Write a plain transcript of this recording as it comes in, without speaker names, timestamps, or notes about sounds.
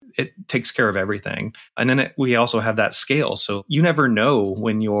it takes care of everything. And then we also have that scale. So you never know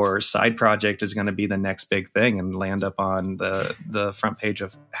when your side project is going to be the next big thing and land up on the front page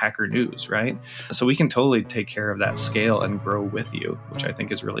of Hacker News, right? So we can totally take care of that scale and grow with you, which I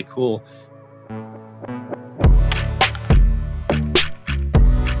think is really cool.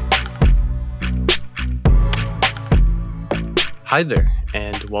 Hi there,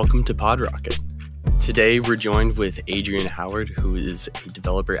 and welcome to PodRocket. Today, we're joined with Adrian Howard, who is a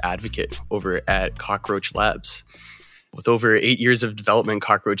developer advocate over at Cockroach Labs. With over 8 years of development,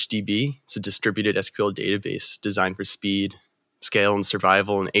 CockroachDB, it's a distributed SQL database designed for speed, scale, and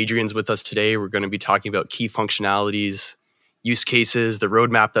survival. And Adrian's with us today. We're going to be talking about key functionalities, use cases, the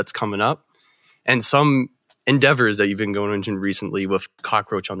roadmap that's coming up, and some endeavors that you've been going into recently with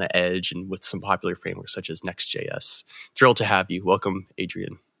Cockroach on the edge and with some popular frameworks such as Next.js. Thrilled to have you. Welcome,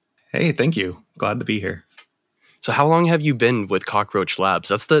 Adrian. Hey, thank you. Glad to be here. So how long have you been with Cockroach Labs?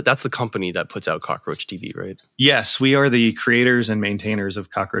 That's the company that puts out CockroachDB, right? Yes, we are the creators and maintainers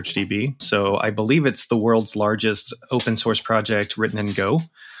of CockroachDB. So I believe it's the world's largest open source project written in Go.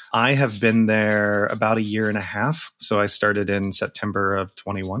 I have been there about a year and a half. So I started in September of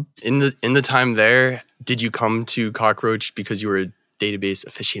 21. In the time there, did you come to Cockroach because you were a database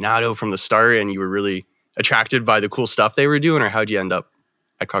aficionado from the start and you were really attracted by the cool stuff they were doing, or how'd you end up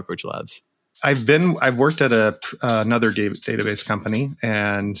at Cockroach Labs? I've worked at another database company,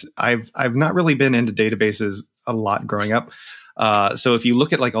 and I've not really been into databases a lot growing up. So if you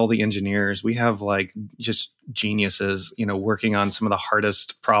look at like all the engineers, we have like just geniuses, working on some of the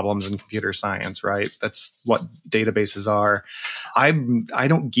hardest problems in computer science, right? That's what databases are. I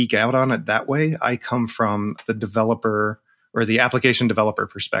don't geek out on it that way. I come from the developer or the application developer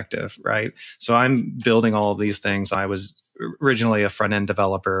perspective, right? So I'm building all of these things. I was originally a front-end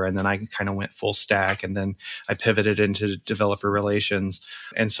developer, and then I kind of went full stack, and then I pivoted into developer relations.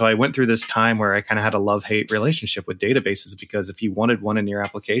 And so I went through this time where I kind of had a love-hate relationship with databases, because if you wanted one in your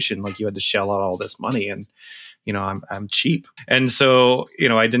application, like you had to shell out all this money, and I'm cheap. And so,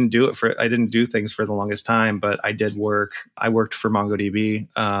 I didn't do things for the longest time, but I did work. I worked for MongoDB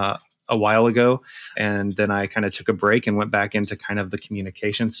a while ago. And then I kind of took a break and went back into kind of the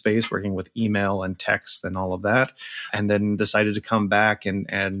communication space, working with email and text and all of that. And then decided to come back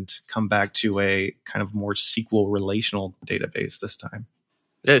and come back to a kind of more SQL relational database this time.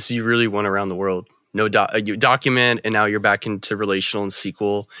 Yeah, so you really went around the world. You document, and now you're back into relational and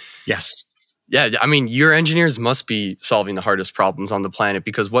SQL. Yes. Yeah, I mean, your engineers must be solving the hardest problems on the planet,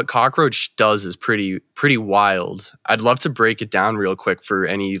 because what Cockroach does is pretty wild. I'd love to break it down real quick for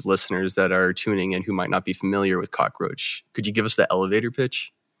any listeners that are tuning in who might not be familiar with Cockroach. Could you give us the elevator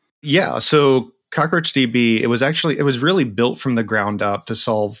pitch? Yeah, so CockroachDB, it was really built from the ground up to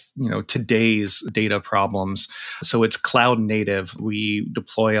solve, today's data problems. So it's cloud native. We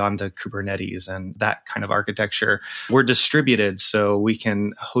deploy onto Kubernetes and that kind of architecture. We're distributed, so we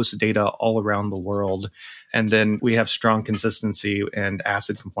can host data all around the world. And then we have strong consistency and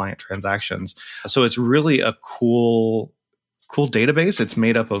ACID compliant transactions. So it's really a cool database. It's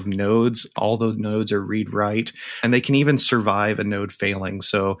made up of nodes. All those nodes are read-write, and they can even survive a node failing.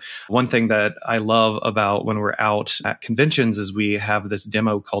 So one thing that I love about when we're out at conventions is we have this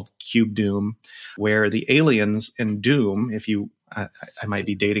demo called Cube Doom, where the aliens in Doom, I might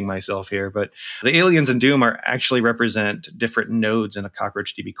be dating myself here, but the aliens in Doom actually represent different nodes in a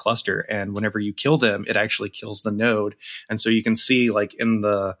CockroachDB cluster. And whenever you kill them, it actually kills the node. And so you can see like in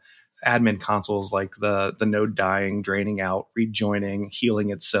the admin consoles, like the node dying, draining out, rejoining,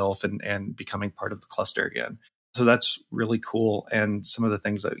 healing itself, and becoming part of the cluster again. So that's really cool, and some of the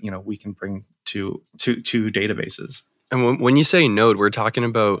things that we can bring to databases. And when you say node, we're talking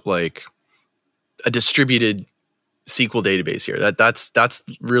about like a distributed SQL database here. That's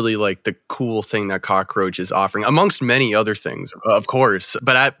really like the cool thing that Cockroach is offering, amongst many other things, of course.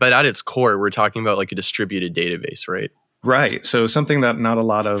 But at its core, we're talking about like a distributed database, right? Right. So something that not a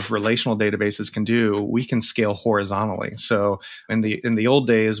lot of relational databases can do, we can scale horizontally. So in the old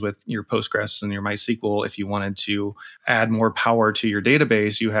days with your Postgres and your MySQL, if you wanted to add more power to your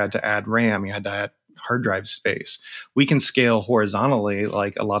database, you had to add RAM, you had to add hard drive space. We can scale horizontally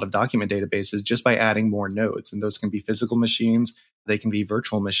like a lot of document databases just by adding more nodes. And those can be physical machines. They can be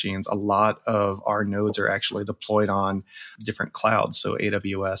virtual machines. A lot of our nodes are actually deployed on different clouds, so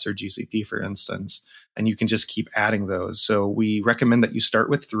AWS or GCP, for instance, and you can just keep adding those. So we recommend that you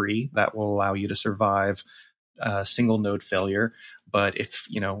start with 3. That will allow you to survive single node failure. But if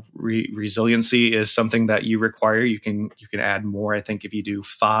resiliency is something that you require, you can add more. I think if you do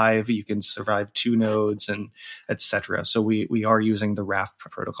 5, you can survive 2 nodes, and etc. So we are using the RAF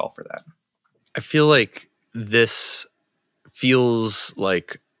protocol for that. I feel like this feels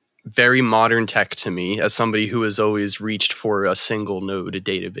like very modern tech to me as somebody who has always reached for a single node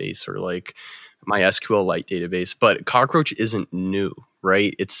database or like my SQLite database. But Cockroach isn't new,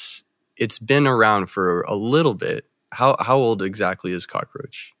 right? It's been around for a little bit. How old exactly is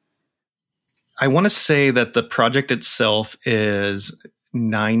Cockroach? I want to say that the project itself is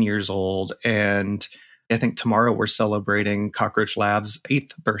 9 years old, and I think tomorrow we're celebrating Cockroach Labs'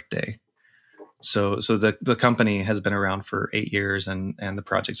 8th birthday. So the company has been around for 8 years, and the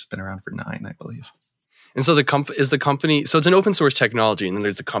project's been around for 9, I believe. And so the company, so it's an open source technology, and then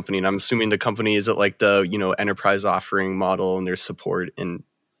there's the company, and I'm assuming the company is at like the, enterprise offering model and there's support, and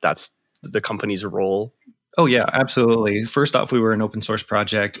that's the company's role. Oh yeah, absolutely. First off, we were an open source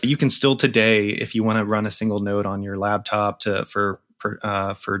project. You can still today, if you want to run a single node on your laptop for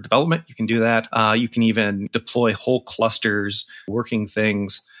development, you can do that. You can even deploy whole clusters, working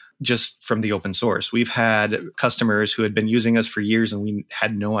things just from the open source. We've had customers who had been using us for years and we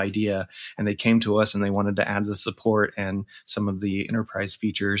had no idea. And they came to us and they wanted to add the support and some of the enterprise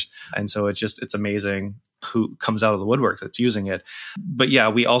features. And so it's amazing who comes out of the woodwork that's using it. But yeah,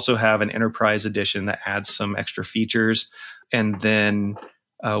 we also have an enterprise edition that adds some extra features. And then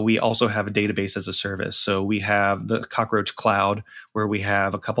we also have a database as a service. So we have the Cockroach Cloud, where we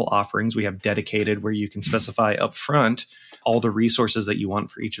have a couple offerings. We have dedicated, where you can specify upfront all the resources that you want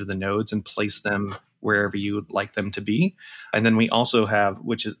for each of the nodes and place them wherever you would like them to be. And then we also have,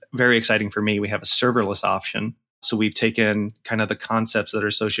 which is very exciting for me, we have a serverless option. So we've taken kind of the concepts that are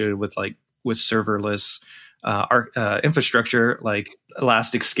associated with serverless infrastructure, like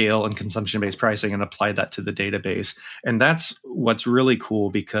elastic scale and consumption-based pricing, and applied that to the database. And that's what's really cool,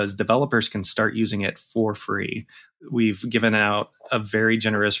 because developers can start using it for free. We've given out a very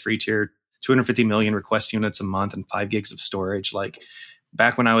generous free tier, 250 million request units a month and 5 gigs of storage. Like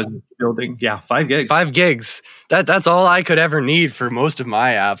back when I was building, 5 gigs. 5 gigs. That's all I could ever need for most of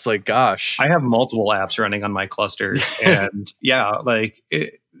my apps. Like, gosh. I have multiple apps running on my clusters. And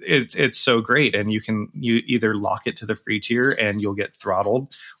it's so great. And you either lock it to the free tier and you'll get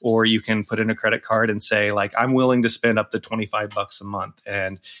throttled, or you can put in a credit card and say, like, I'm willing to spend up to $25 a month,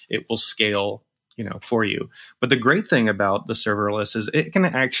 and it will scale for you. But the great thing about the serverless is it can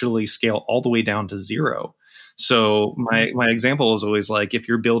actually scale all the way down to 0. So my example is always like, if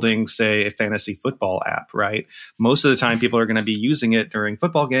you're building, say, a fantasy football app, right? Most of the time people are going to be using it during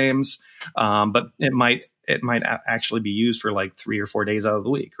football games, but it might actually be used for like 3 or 4 days out of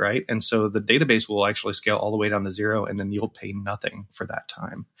the week, right? And so the database will actually scale all the way down to 0, and then you'll pay nothing for that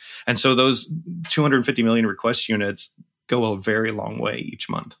time. And so those 250 million request units go a very long way each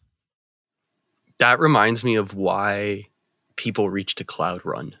month. That reminds me of why people reach to Cloud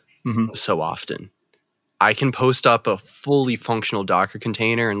Run so often. I can post up a fully functional Docker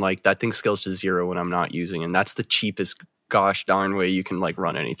container, and like that thing scales to 0 when I'm not using it. And that's the cheapest gosh darn way you can like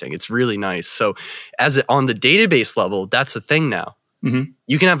run anything. It's really nice. So on the database level, that's the thing now. Mm-hmm.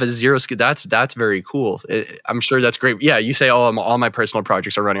 You can have a 0 scale. That's very cool. I'm sure that's great. Yeah, you say, all my personal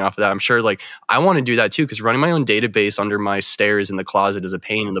projects are running off of that. I'm sure like I want to do that too, because running my own database under my stairs in the closet is a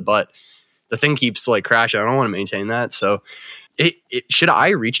pain in the butt. The thing keeps like crashing. I don't want to maintain that. So should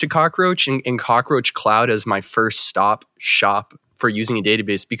I reach to Cockroach and Cockroach Cloud as my first stop shop for using a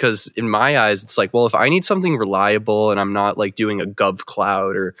database? Because in my eyes, it's like, well, if I need something reliable and I'm not like doing a Gov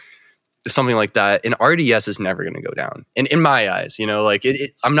Cloud or something like that, an RDS is never going to go down. And in my eyes,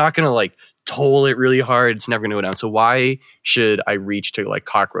 I'm not going to like toll it really hard. It's never going to go down. So why should I reach to like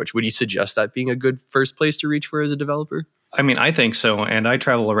Cockroach? Would you suggest that being a good first place to reach for as a developer? I mean, I think so. And I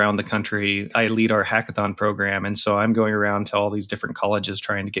travel around the country. I lead our hackathon program. And so I'm going around to all these different colleges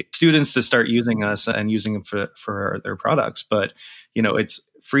trying to get students to start using us and using them for their products. But, it's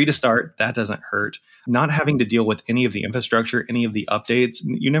free to start. That doesn't hurt. Not having to deal with any of the infrastructure, any of the updates.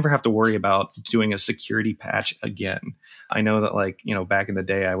 You never have to worry about doing a security patch again. I know that back in the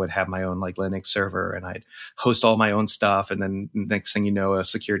day, I would have my own like Linux server and I'd host all my own stuff. And then next thing you know, a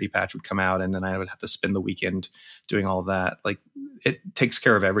security patch would come out and then I would have to spend the weekend doing all of that. Like it takes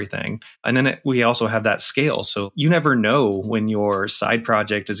care of everything. And then we also have that scale. So you never know when your side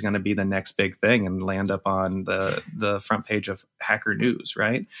project is going to be the next big thing and land up on the front page of Hacker News,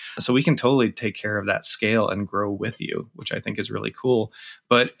 right? So we can totally take care of that scale and grow with you, which I think is really cool.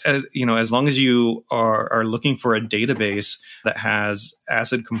 But as long as you are looking for a database that has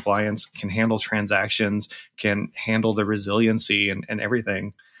ACID compliance, can handle transactions, can handle the resiliency and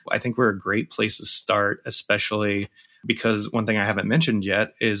everything, I think we're a great place to start, especially because one thing I haven't mentioned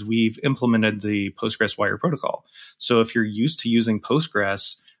yet is we've implemented the Postgres Wire protocol. So if you're used to using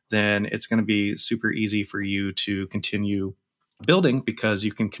Postgres, then it's going to be super easy for you to continue building because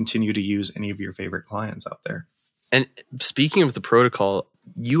you can continue to use any of your favorite clients out there. And speaking of the protocol,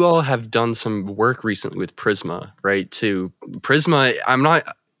 you all have done some work recently with Prisma, right? To Prisma, I'm not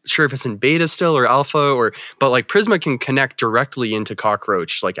sure if it's in beta still or alpha, but like Prisma can connect directly into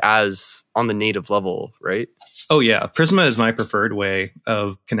Cockroach, like as on the native level, right? Oh yeah, Prisma is my preferred way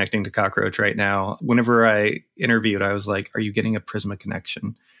of connecting to Cockroach right now. Whenever I interviewed, I was like, "Are you getting a Prisma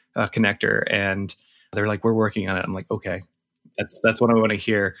connector?" And they're like, "We're working on it." I'm like, "Okay." That's what I want to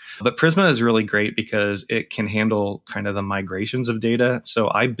hear. But Prisma is really great because it can handle kind of the migrations of data.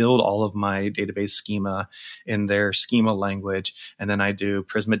 So I build all of my database schema in their schema language, and then I do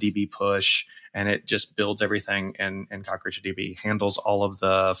Prisma DB push, and it just builds everything in CockroachDB, handles all of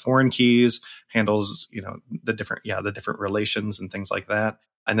the foreign keys, handles the different relations and things like that.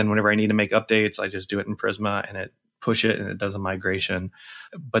 And then whenever I need to make updates, I just do it in Prisma, and it push it and it does a migration.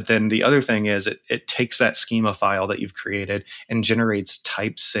 But then the other thing is it takes that schema file that you've created and generates a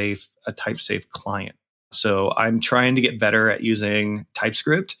type-safe client. So I'm trying to get better at using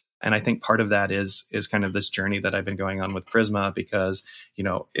TypeScript. And I think part of that is kind of this journey that I've been going on with Prisma, because,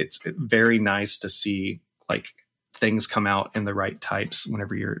 it's very nice to see like things come out in the right types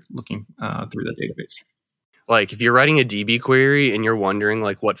whenever you're looking through the database. Like if you're writing a DB query and you're wondering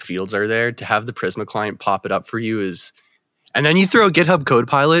like what fields are there, to have the Prisma client pop it up for you is, and then you throw GitHub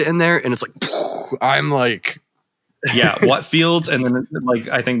Copilot in there and it's like, I'm like, yeah, what fields, and then like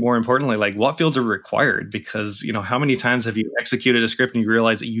I think more importantly, like what fields are required, because how many times have you executed a script and you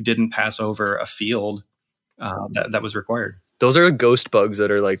realize that you didn't pass over a field that was required? Those are ghost bugs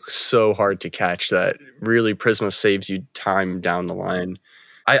that are like so hard to catch that really Prisma saves you time down the line.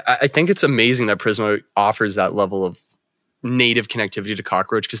 I think it's amazing that Prisma offers that level of native connectivity to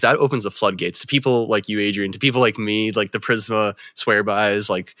Cockroach, because that opens the floodgates to people like you, Adrian, to people like me, like the Prisma swear-bys,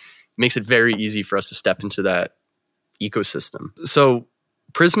 like makes it very easy for us to step into that ecosystem. So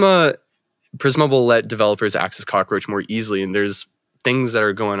Prisma will let developers access Cockroach more easily, and there's things that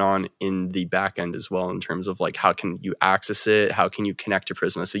are going on in the back end as well in terms of like how can you access it, how can you connect to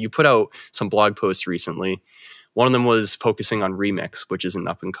Prisma. So you put out some blog posts recently. One of them was focusing on Remix, which is an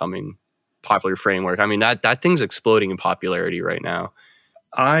up-and-coming popular framework. I mean, that thing's exploding in popularity right now.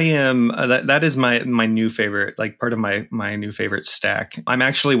 I am that is my new favorite, like part of my new favorite stack. I'm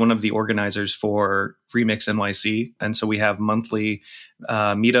actually one of the organizers for Remix NYC, and so we have monthly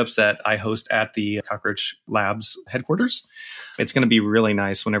meetups that I host at the Cockroach Labs headquarters. It's going to be really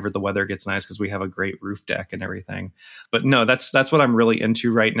nice whenever the weather gets nice, because we have a great roof deck and everything. But no, that's what I'm really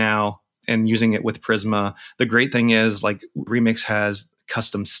into right now, and using it with Prisma. The great thing is like Remix has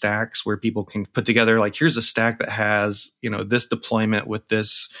custom stacks where people can put together, like, here's a stack that has, this deployment with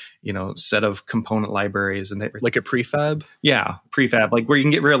this, set of component libraries and everything. Like a prefab? Yeah, prefab, like where you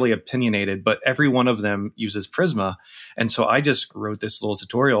can get really opinionated, but every one of them uses Prisma. And so I just wrote this little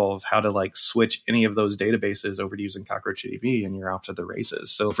tutorial of how to like switch any of those databases over to using CockroachDB, and you're off to the races.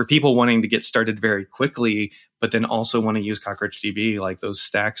 So for people wanting to get started very quickly, but then also want to use CockroachDB, like those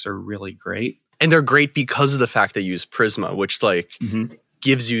stacks are really great. And they're great because of the fact they use Prisma, which like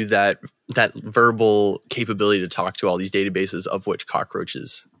gives you that verbal capability to talk to all these databases, of which Cockroach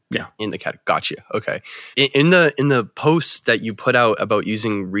is in the category. Gotcha. Okay. In the post that you put out about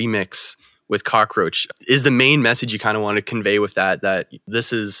using Remix with Cockroach, is the main message you kind of want to convey with that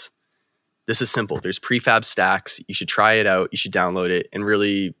this is simple. There's prefab stacks. You should try it out. You should download it, and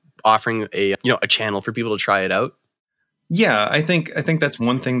really offering a channel for people to try it out. Yeah, I think that's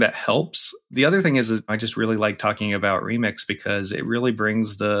one thing that helps. The other thing is I just really like talking about Remix because it really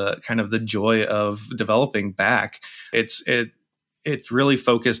brings the kind of the joy of developing back. It's really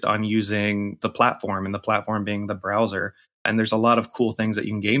focused on using the platform, and the platform being the browser. And there's a lot of cool things that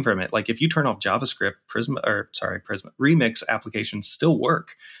you can gain from it. Like if you turn off JavaScript, Remix applications still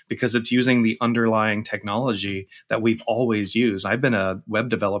work because it's using the underlying technology that we've always used. I've been a web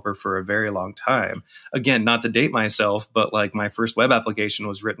developer for a very long time. Again, not to date myself, but like my first web application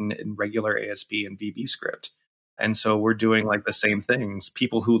was written in regular ASP and VB script. And so we're doing like the same things.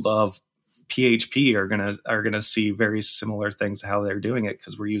 People who love PHP are gonna see very similar things to how they're doing it,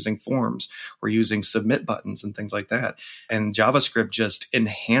 because we're using forms, we're using submit buttons and things like that. And JavaScript just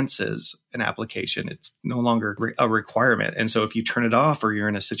enhances an application. It's no longer a requirement. And so if you turn it off, or you're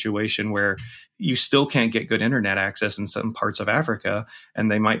in a situation where you still can't get good internet access in some parts of Africa,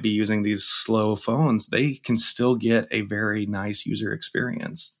 and they might be using these slow phones, they can still get a very nice user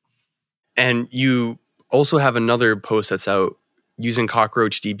experience. And you also have another post that's out using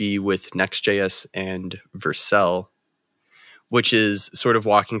CockroachDB with Next.js and Vercel, which is sort of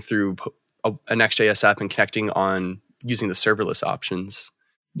walking through a Next.js app and connecting on using the serverless options.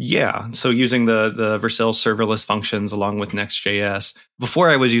 Yeah. So using the Vercel serverless functions along with Next.js. Before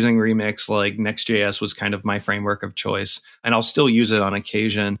I was using Remix, like Next.js was kind of my framework of choice, and I'll still use it on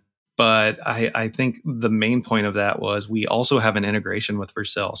occasion. But I think the main point of that was we also have an integration with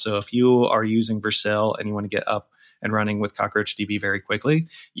Vercel. So if you are using Vercel and you want to get up and running with CockroachDB very quickly,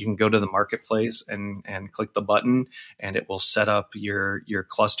 you can go to the marketplace and click the button, and it will set up your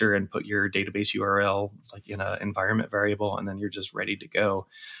cluster and put your database URL like in an environment variable, and then you're just ready to go.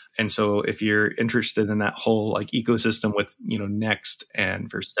 And so if you're interested in that whole like ecosystem with, Next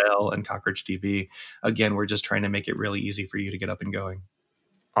and Vercel and CockroachDB, again, we're just trying to make it really easy for you to get up and going.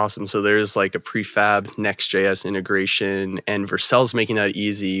 Awesome. So there's like a prefab Next.js integration, and Vercel's making that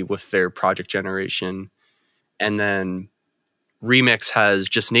easy with their project generation. And then Remix has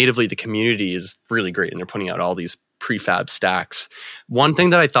just natively, the community is really great, and they're putting out all these prefab stacks. One thing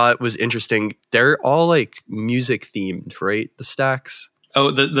that I thought was interesting, they're all like music themed, right? The stacks.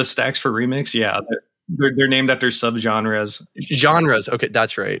 Oh, the stacks for Remix? Yeah. They're named after subgenres. Genres. Okay,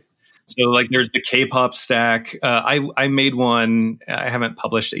 that's right. So like there's the K-pop stack. I made one. I haven't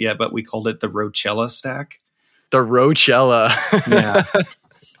published it yet, but we called it the Rochella stack. The Rochella. Yeah.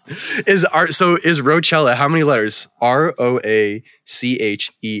 Is Rochella, how many letters? Roachella.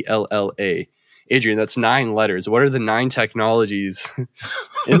 Adrian, that's 9 letters. What are the 9 technologies?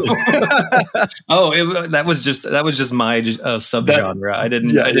 That was just my subgenre. I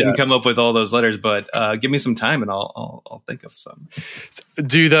didn't come up with all those letters, but give me some time and I'll think of some.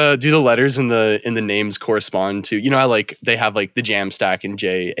 Do the letters in the names correspond to, how like they have like the Jamstack and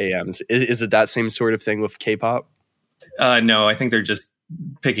JAMs? Is it that same sort of thing with K-pop? No, I think they're just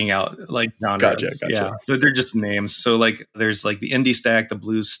picking out like genres. Gotcha. Yeah. So they're just names. So like there's like the indie stack, the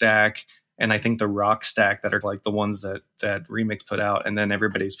blues stack, and I think the rock stack that are like the ones that Remix put out, and then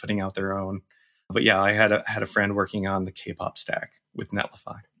everybody's putting out their own. But yeah, I had a friend working on the K-pop stack with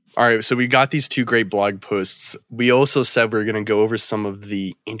Netlify. All right, so we got these 2 great blog posts. We also said we're going to go over some of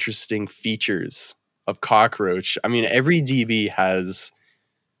the interesting features of Cockroach. I mean, every DB has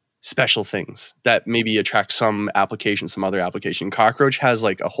special things that maybe attract some application, some other application. Cockroach has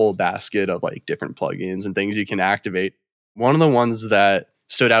like a whole basket of like different plugins and things you can activate. One of the ones that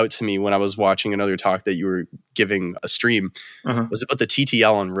stood out to me when I was watching another talk that you were giving a stream was about the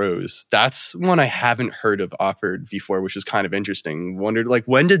TTL on Rose. That's one I haven't heard of offered before, which is kind of interesting. Wondered like,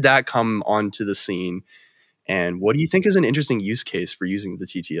 when did that come onto the scene? And what do you think is an interesting use case for using the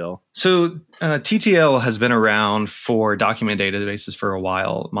TTL? So TTL has been around for document databases for a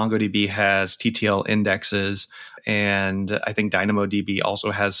while. MongoDB has TTL indexes, and I think DynamoDB also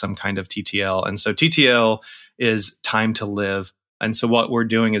has some kind of TTL. And so TTL is time to live. And so what we're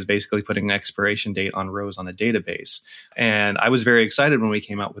doing is basically putting an expiration date on rows on a database. And I was very excited when we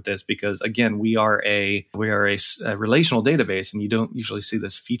came out with this because, again, we are a relational database, and you don't usually see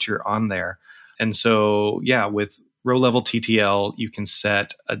this feature on there. And so, yeah, with row level TTL, you can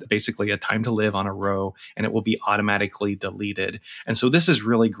set basically a time to live on a row, and it will be automatically deleted. And so this is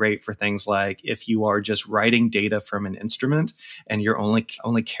really great for things like if you are just writing data from an instrument and you're only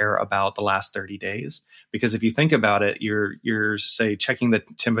care about the last 30 days. Because if you think about it, you're say checking the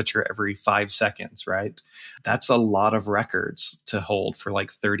temperature every 5 seconds, right? That's a lot of records to hold for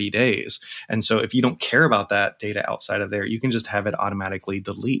like 30 days. And so if you don't care about that data outside of there, you can just have it automatically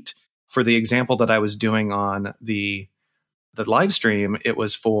delete. For the example that I was doing on the live stream, it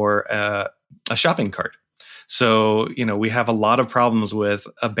was for a shopping cart. So, we have a lot of problems with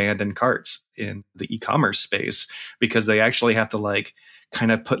abandoned carts in the e-commerce space because they actually have to like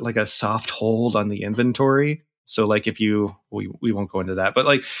kind of put like a soft hold on the inventory. So like if we won't go into that, but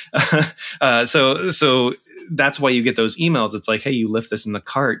like, so that's why you get those emails. It's like, hey, you left this in the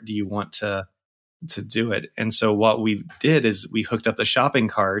cart. Do you want to do it? And so what we did is we hooked up the shopping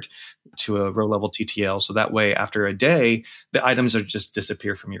cart to a row level TTL. So that way, after a day, the items are just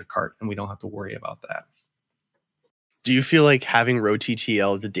disappear from your cart and we don't have to worry about that. Do you feel like having row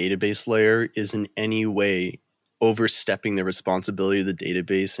TTL at the database layer is in any way overstepping the responsibility of the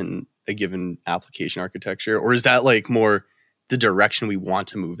database in a given application architecture? Or is that like more the direction we want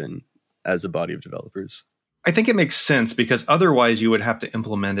to move in as a body of developers? I think it makes sense because otherwise you would have to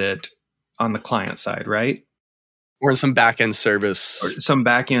implement it on the client side, right? Or in some back-end service. Or some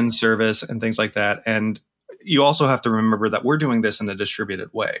back-end service and things like that. And you also have to remember that we're doing this in a distributed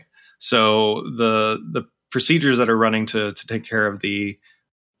way. So the procedures that are running to take care of the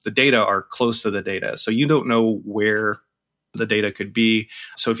data are close to the data. So you don't know where the data could be.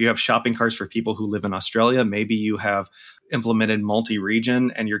 So if you have shopping carts for people who live in Australia, maybe you have implemented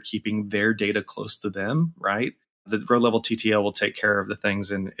multi-region and you're keeping their data close to them, right? The row level TTL will take care of the things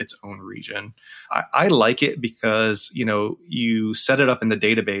in its own region. I like it because, you set it up in the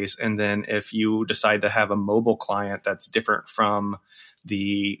database, and then if you decide to have a mobile client that's different from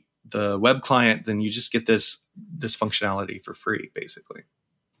the web client, then you just get this functionality for free, basically.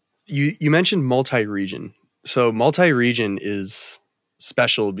 You mentioned multi-region. So multi-region is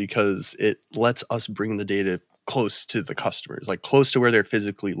special because it lets us bring the data close to the customers, like close to where they're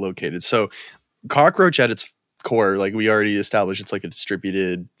physically located. So Cockroach at its core, like we already established, it's like a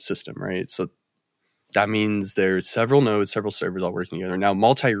distributed system, right? So that means there's several nodes, several servers all working together. Now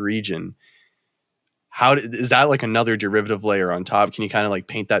multi-region, is that like another derivative layer on top? Can you kind of like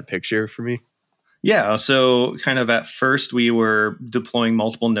paint that picture for me? Yeah. So kind of at first we were deploying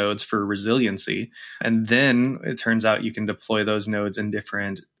multiple nodes for resiliency. And then it turns out you can deploy those nodes in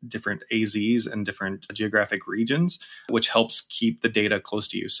different AZs and different geographic regions, which helps keep the data close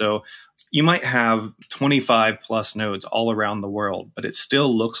to you. So you might have 25 plus nodes all around the world, but it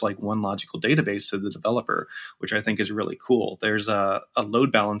still looks like one logical database to the developer, which I think is really cool. There's a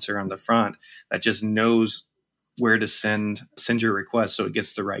load balancer on the front that just knows where to send your request so it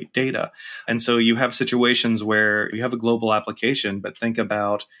gets the right data. And so you have situations where you have a global application, but think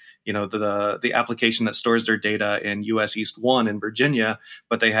about the application that stores their data in US East 1 in Virginia,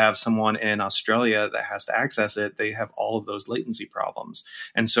 but they have someone in Australia that has to access it. They have all of those latency problems.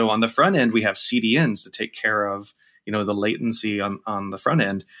 And so on the front end, we have CDNs to take care of the latency on the front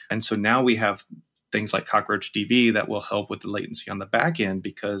end. And so now we have things like Cockroach DB that will help with the latency on the back end,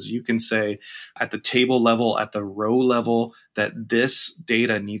 because you can say at the table level, at the row level, that this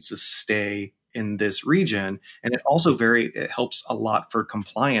data needs to stay in this region. And it also it helps a lot for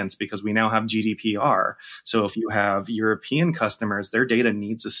compliance, because we now have GDPR. So if you have European customers, their data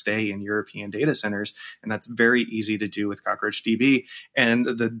needs to stay in European data centers. And that's very easy to do with Cockroach DB. And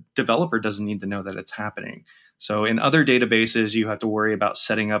the developer doesn't need to know that it's happening. So in other databases, you have to worry about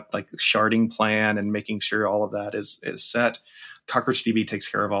setting up like the sharding plan and making sure all of that is set. Cockroach DB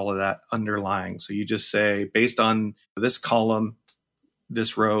takes care of all of that underlying. So you just say, based on this column,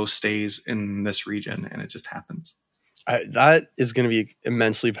 this row stays in this region, and it just happens. That is going to be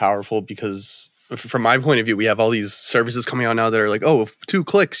immensely powerful, because from my point of view, we have all these services coming out now that are like, 2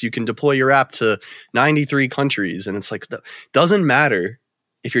 clicks, you can deploy your app to 93 countries. And it's like, doesn't matter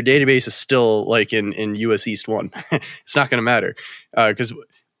if your database is still like in US East 1. It's not going to matter, because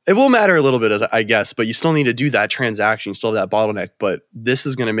it will matter a little bit, I guess, but you still need to do that transaction. You still have that bottleneck. But this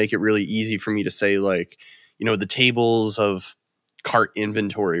is going to make it really easy for me to say, like, the tables of cart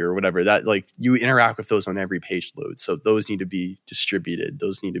inventory or whatever, that like you interact with those on every page load. So those need to be distributed.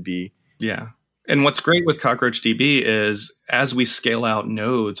 Those need to be. Yeah. And what's great with Cockroach DB is as we scale out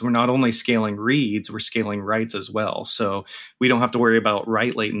nodes, we're not only scaling reads, we're scaling writes as well. So we don't have to worry about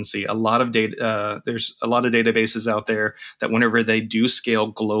write latency. A lot of data, there's a lot of databases out there that whenever they do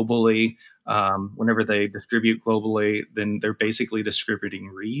scale globally, whenever they distribute globally, then they're basically distributing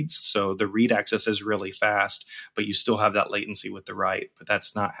reads. So the read access is really fast, but you still have that latency with the write. But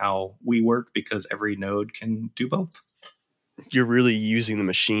that's not how we work, because every node can do both. You're really using the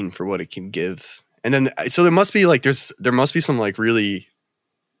machine for what it can give. And then, so there must be some like really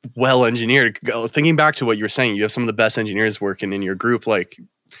well engineered, thinking back to what you were saying, you have some of the best engineers working in your group, like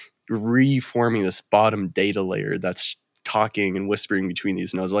reforming this bottom data layer that's talking and whispering between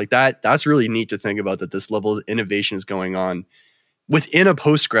these nodes like that. That's really neat to think about, that this level of innovation is going on within a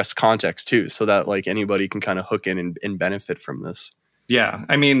Postgres context too, so that like anybody can kind of hook in and benefit from this. Yeah,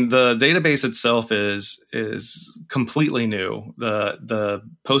 I mean, the database itself is completely new. The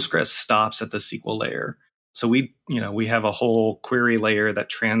Postgres stops at the SQL layer. So we have a whole query layer that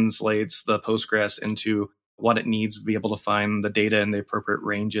translates the Postgres into what it needs to be able to find the data in the appropriate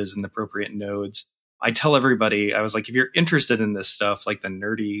ranges and the appropriate nodes. I tell everybody, I was like, if you're interested in this stuff, like the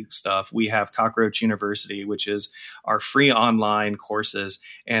nerdy stuff, we have Cockroach University, which is our free online courses.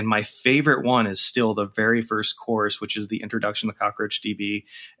 And my favorite one is still the very first course, which is the Introduction to Cockroach DB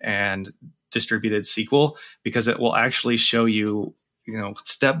and Distributed SQL, because it will actually show you,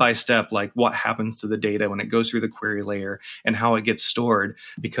 step by step, like what happens to the data when it goes through the query layer and how it gets stored.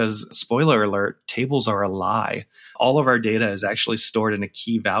 Because spoiler alert, tables are a lie. All of our data is actually stored in a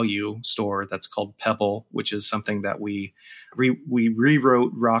key value store that's called Pebble, which is something that we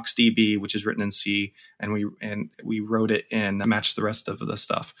rewrote RocksDB, which is written in C, and we wrote it in match the rest of the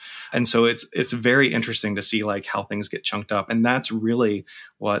stuff. And so it's very interesting to see like how things get chunked up, and that's really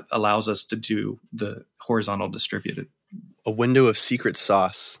what allows us to do the horizontal distributed. A window of secret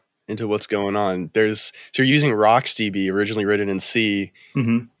sauce into what's going on. So you're using RocksDB, originally written in C,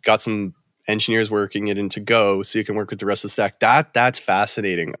 got some engineers working it into Go so you can work with the rest of the stack. That's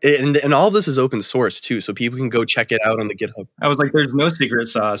fascinating. And all of this is open source too, so people can go check it out on the GitHub. I was like, there's no secret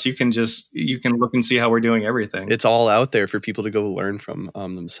sauce. You can look and see how we're doing everything. It's all out there for people to go learn from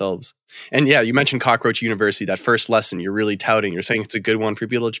themselves. And yeah, you mentioned Cockroach University, that first lesson you're really touting. You're saying it's a good one for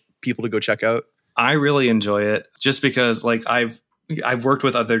people to go check out. I really enjoy it just because like I've worked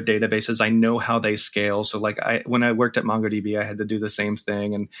with other databases. I know how they scale. So like when I worked at MongoDB, I had to do the same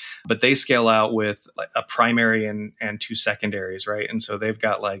thing. But they scale out with like a primary and two secondaries, right? And so they've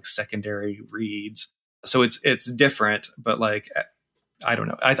got like secondary reads. So it's different, but like, I don't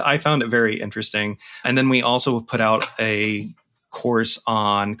know. I found it very interesting. And then we also put out a course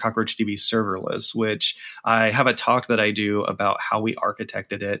on CockroachDB serverless, which I have a talk that I do about how we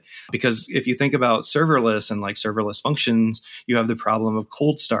architected it. Because if you think about serverless and like serverless functions, you have the problem of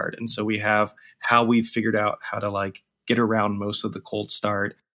cold start. And so we have how we've figured out how to like get around most of the cold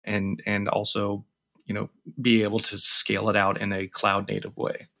start and also, be able to scale it out in a cloud native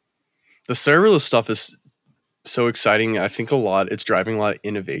way. The serverless stuff is so exciting. I think it's driving a lot of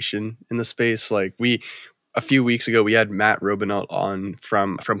innovation in the space. Like a few weeks ago, we had Matt Robinault on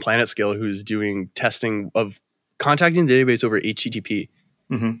from PlanetScale, who's doing testing of contacting the database over HTTP,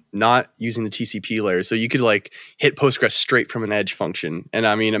 not using the TCP layer. So you could like hit Postgres straight from an edge function. And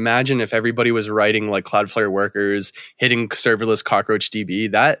I mean, imagine if everybody was writing like Cloudflare workers, hitting serverless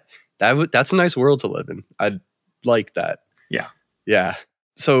CockroachDB. That's a nice world to live in. I'd like that. Yeah.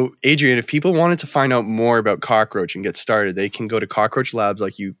 So Adrian, if people wanted to find out more about Cockroach and get started, they can go to Cockroach Labs,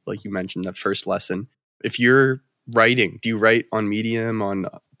 like you mentioned, that first lesson. If you're writing, do you write on Medium, on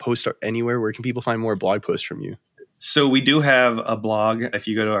Post, anywhere? Where can people find more blog posts from you? So we do have a blog. If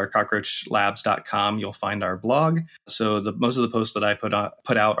you go to our cockroachlabs.com, you'll find our blog. So most of the posts that I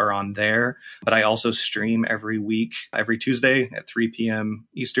put out are on there. But I also stream every week, every Tuesday at 3 p.m.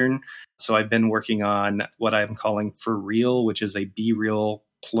 Eastern. So I've been working on what I'm calling For Real, which is a Be Real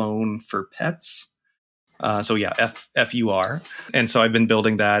clone for pets. So yeah, FUR. And so I've been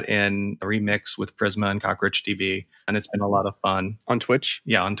building that in a remix with Prisma and CockroachDB, and it's been a lot of fun. On Twitch?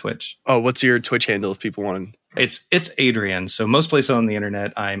 Yeah, on Twitch. Oh, what's your Twitch handle if people want to? It's Adrian. So most places on the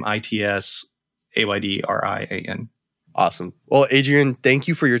internet, I'm ITSAYDRIAN. Awesome. Well, Adrian, thank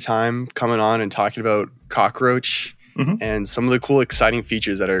you for your time coming on and talking about Cockroach and some of the cool, exciting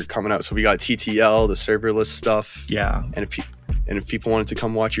features that are coming out. So we got TTL, the serverless stuff. Yeah. And if people wanted to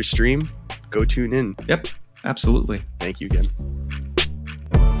come watch your stream, go tune in. Yep, absolutely. Thank you again.